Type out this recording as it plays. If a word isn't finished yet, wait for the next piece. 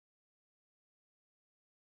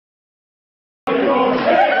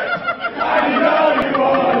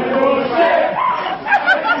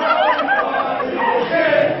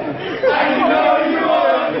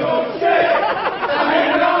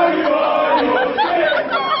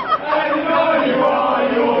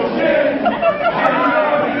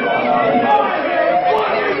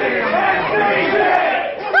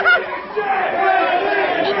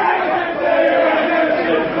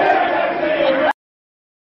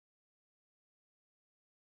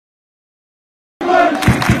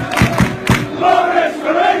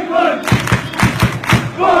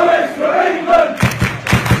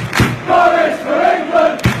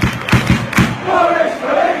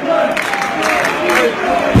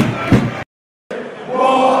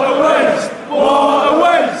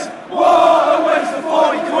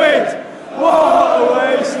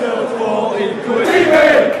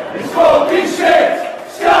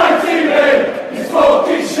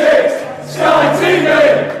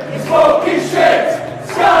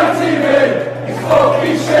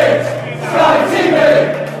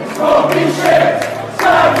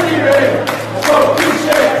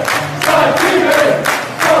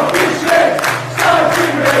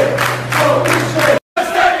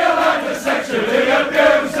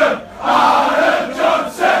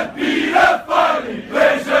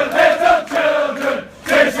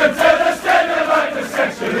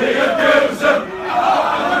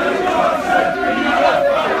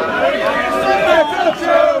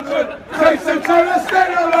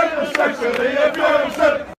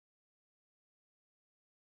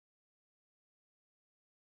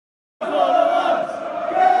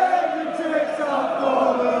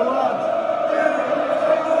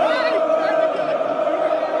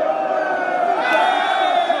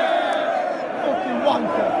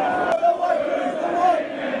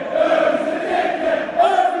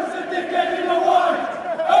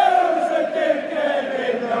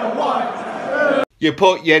You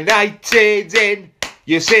put United in,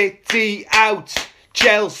 your City out.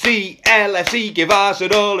 Chelsea, LFC, give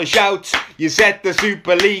Arsenal a shout. You set the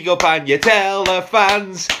Super League up and you tell the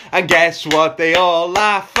fans, and guess what they all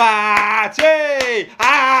laugh at? Hey!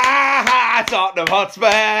 Ah, Tottenham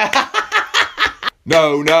Hotspur!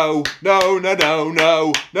 No, no, no, no, no,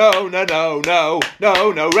 no, no, no, no, no,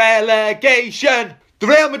 no, no, relegation. The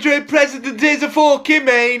Real Madrid president is a fucking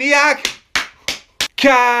maniac.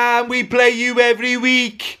 Can we play you every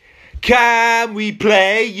week? Can we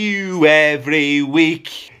play you every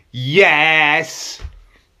week? Yes.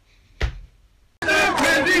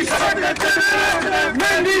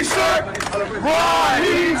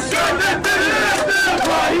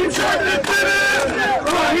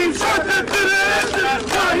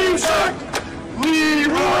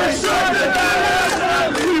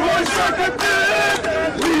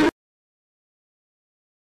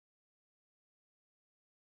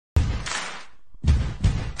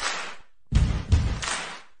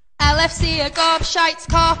 LFC are gobshites,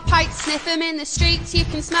 cough pints, sniff them in the streets, you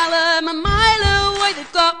can smell them a mile away,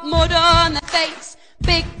 they've got mud on their face,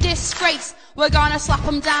 big disgrace, we're gonna slap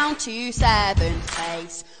them down to 7th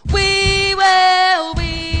place. We will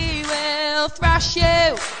thrash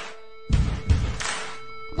you.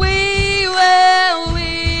 We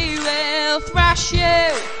will thrash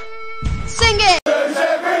you. Sing it!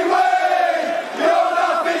 Every week, you're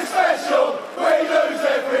nothing special, we lose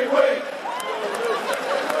every week.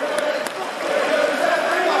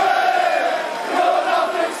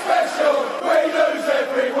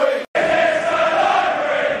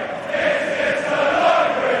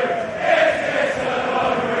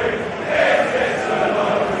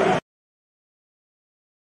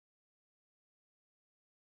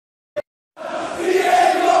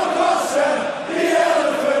 The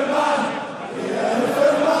elephant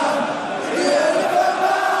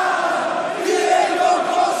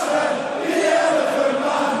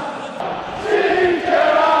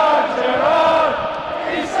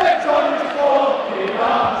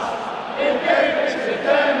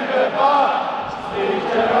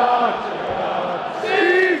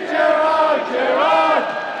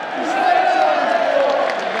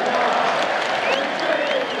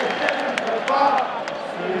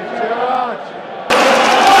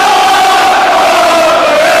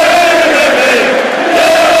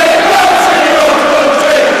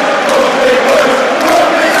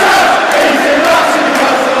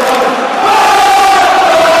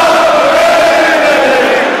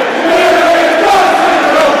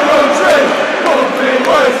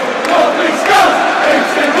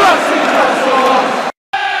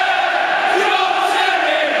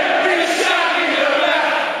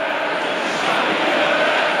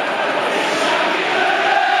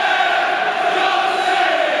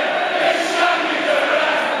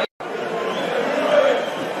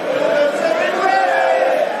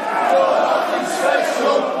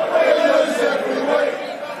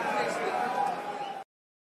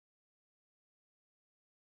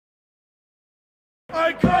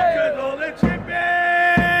I conquered all the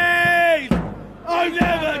chippies. I'm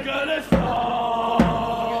never gonna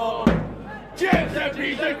stop. Chips and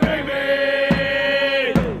peas and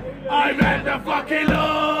gravy. I'm at the fucking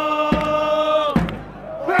law.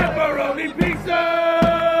 Pepperoni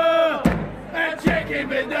pizza and chicken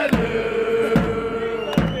vindaloo.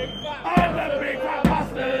 I'm a big fat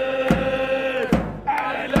bastard and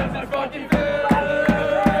I love my fucking food.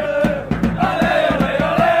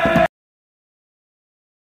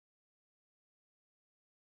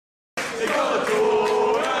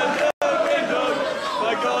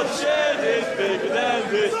 God shared is bigger than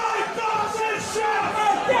this. Five thousand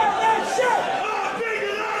shots! Get that shot! I'm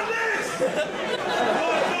bigger than this!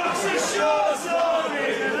 5,000 shots are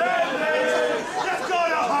bigger than this! They've got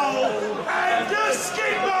a hole and a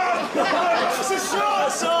skipper! 5,000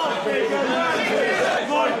 shots are bigger than this!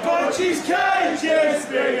 My punch's cage is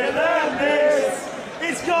bigger than this!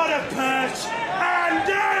 It's got a perch and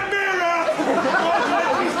a mirror! My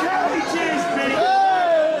punch's cage is bigger!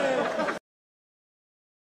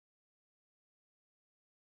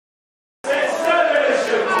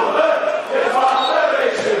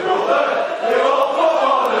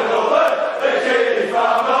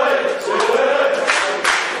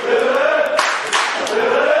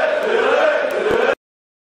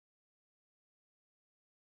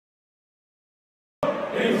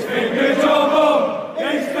 He's been good job on,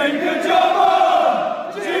 he's been good job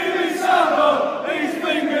on, Jimmy Savile, he's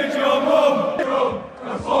been good job on. Drum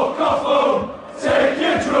and fuck off home, take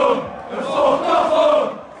your drum and fuck off home,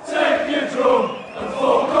 take your drum and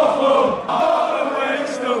fuck off home. What a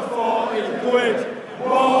waste of 40 quid,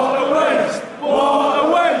 what a waste, what a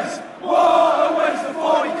waste, what a waste of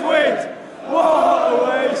 40 quid, what a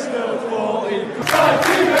waste of 40 quid. Start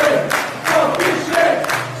TV, fucking shit,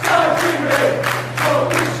 start TV.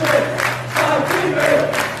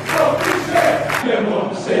 Your mum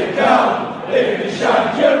sit down, if you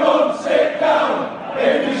shank your mum sit down,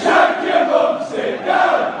 if you shank your mum sit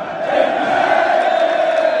down, if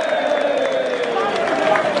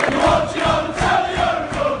you watch it on telly, you're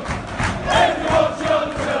good. If you watch it on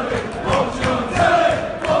telly, watch it on telly,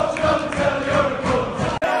 watch it on telly, you're good.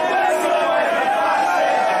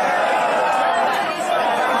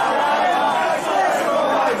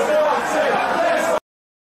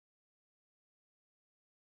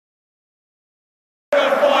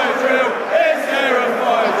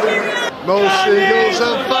 More seagulls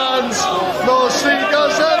and fans! More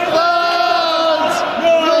seagulls and fans!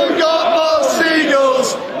 We've got more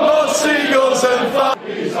seagulls and fans!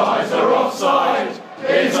 His eyes are offside,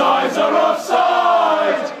 his eyes are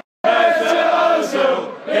offside. Head to Ozil,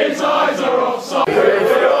 his eyes are offside. We pay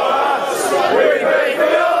for your hats, we pay for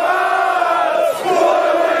your hats. What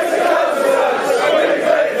a waste of hats, we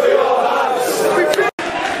pay for your hats.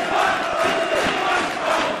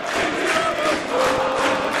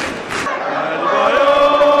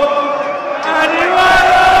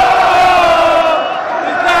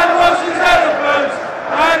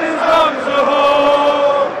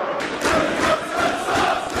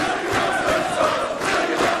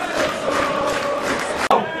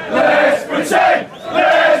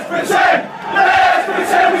 Let's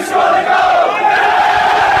pretend we score the goal!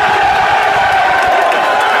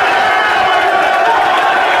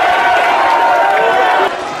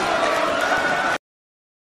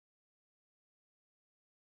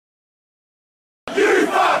 You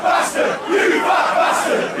fat bastard! You fat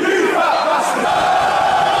bastard! You fat bastard!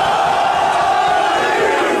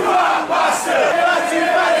 You fat bastard!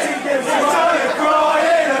 It's gonna cry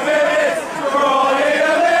in a minute! Cry in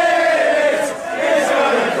a minute! It's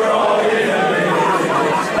gonna cry in a minute!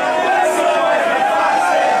 Let's go away for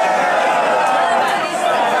Fatsy! Let's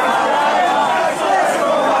go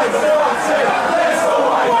away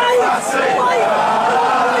for Fatsy!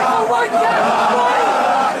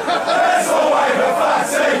 Let's go away for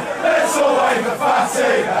Fatsy! Let's go away for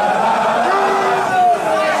Fatsy!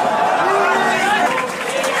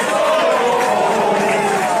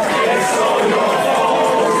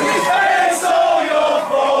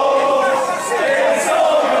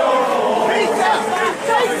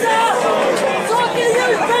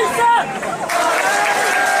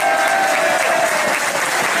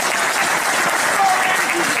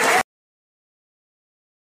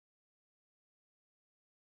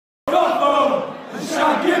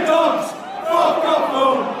 Shank your dogs! Fuck off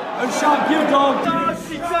home and shank your dogs! Does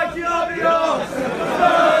she take it up the arse?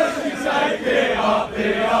 Does she take it up the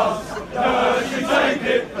arse? Does she take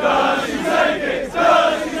it? Does she take it?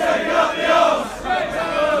 Does she take it up the arse?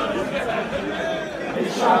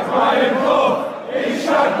 It's Shaq Brian Clough! It's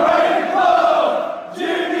Shaq Brian Clough!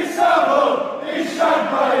 Jimmy Savile! It's Shaq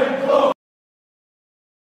Brian Clough!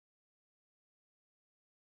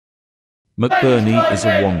 McBurney is a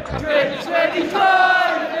wonker. Drinks when he's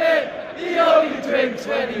driving. He only drinks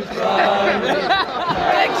when he's driving.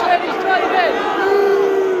 Drinks when he's driving.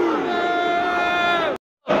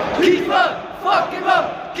 Keeper, fuck him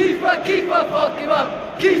up. Keeper, keeper, fuck him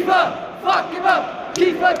up. Keeper, fuck him up.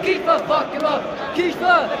 Keeper, keeper, fuck him up.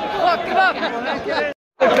 Keeper, fuck him up.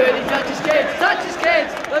 McBurney touches kids.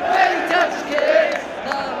 McBurney touches kids.